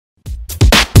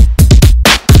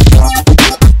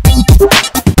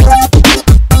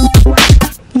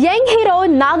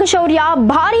నాగశౌర్య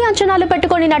భారీ అంచనాలు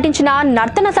పెట్టుకొని నటించిన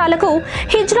నర్తనశాలకు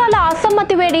హిజ్రాల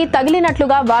అసమ్మతి వేడి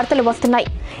తగిలినట్లుగా వార్తలు వస్తున్నాయి.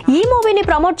 ఈ మూవీని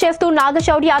ప్రమోట్ చేస్తూ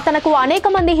నాగశౌర్య తనకు అనేక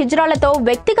మంది హిజ్రాలతో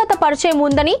వ్యక్తిగత పరిచయం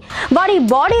ఉందని, వారి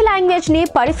బాడీ లాంగ్వేజ్ ని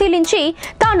పరిశీలించి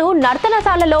తాను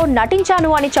నర్తనశాలలో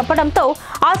నటించాను అని చెప్పడంతో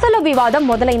అసలు వివాదం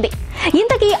మొదలైంది.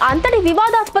 ఇంతకీ అంతటి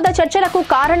వివాదాస్పద చర్చలకు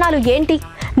కారణాలు ఏంటి?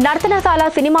 నర్తనశాల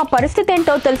సినిమా పరిస్థితి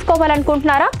ఏంటో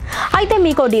తెలుసుకోవాలనుకుంటున్నారా? అయితే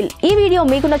మీకో డీల్. ఈ వీడియో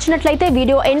మీకు నచ్చినట్లయితే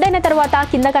వీడియో ఎండ్ అయిన తర్వాత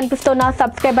కింద కనిపిస్తున్న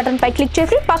సబ్స్క్రైబ్ బటన్ పై క్లిక్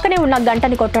చేసి పక్కనే ఉన్న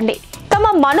గంటని కొట్టండి.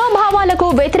 తమ మనోభావాలకు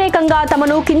వ్యతిరేకంగా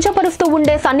తమను కించపరుస్తూ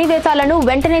ఉండే సన్నివేశాలను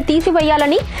వెంటనే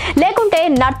తీసివేయాలని, లేకుంటే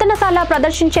నర్తనశాల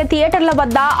ప్రదర్శించే థియేటర్ల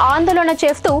వద్ద ఆందోళన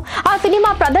చేస్తూ ఆ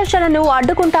సినిమా ప్రదర్శనను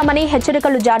అడ్డుకుంటామని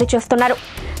హెచ్చరికలు జారీ చేస్తున్నారు.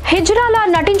 హిజ్రాల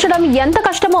నటించడం ఎంత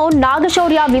కష్టమో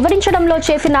నాగశౌర్య వివరించడంలో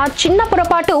చేసిన చిన్న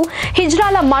పొరపాటు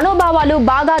హిజ్రాల మనోభావాలు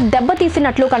బాగా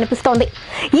దెబ్బతీసినట్లు కనిపిస్తోంది.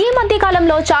 ఈ మధ్య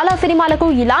కాలంలో చాలా సినిమాలకు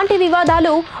ఇలాంటి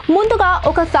వివాదాలు ముందుగా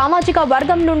ఒక సామాజిక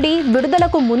వర్గం నుండి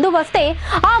విడుదలకు ముందు వస్తే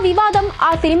ఆ వివాదం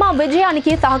ఆ సినిమా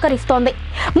విజయానికి సహకరిస్తోంది.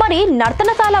 మరి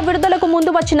నర్తనశాల విడుదలకు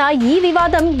ముందు వచ్చిన ఈ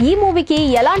వివాదం ఈ మూవీకి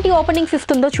ఎలాంటి ఓపెనింగ్స్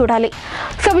ఇస్తుందో చూడాలి.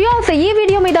 సో వ్యూవర్స్, ఈ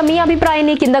వీడియో మీద మీ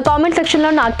అభిప్రాయాన్ని కింద కామెంట్ సెక్షన్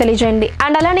లో నాకు తెలియజేయండి.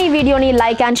 అండ్ అలానే ఈ వీడియోని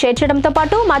లైక్ అండ్ షేర్ చేయడంతో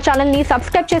పాటు మా ఛానల్ ని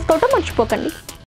సబ్స్క్రైబ్ చేసుకోవడం మర్చిపోకండి.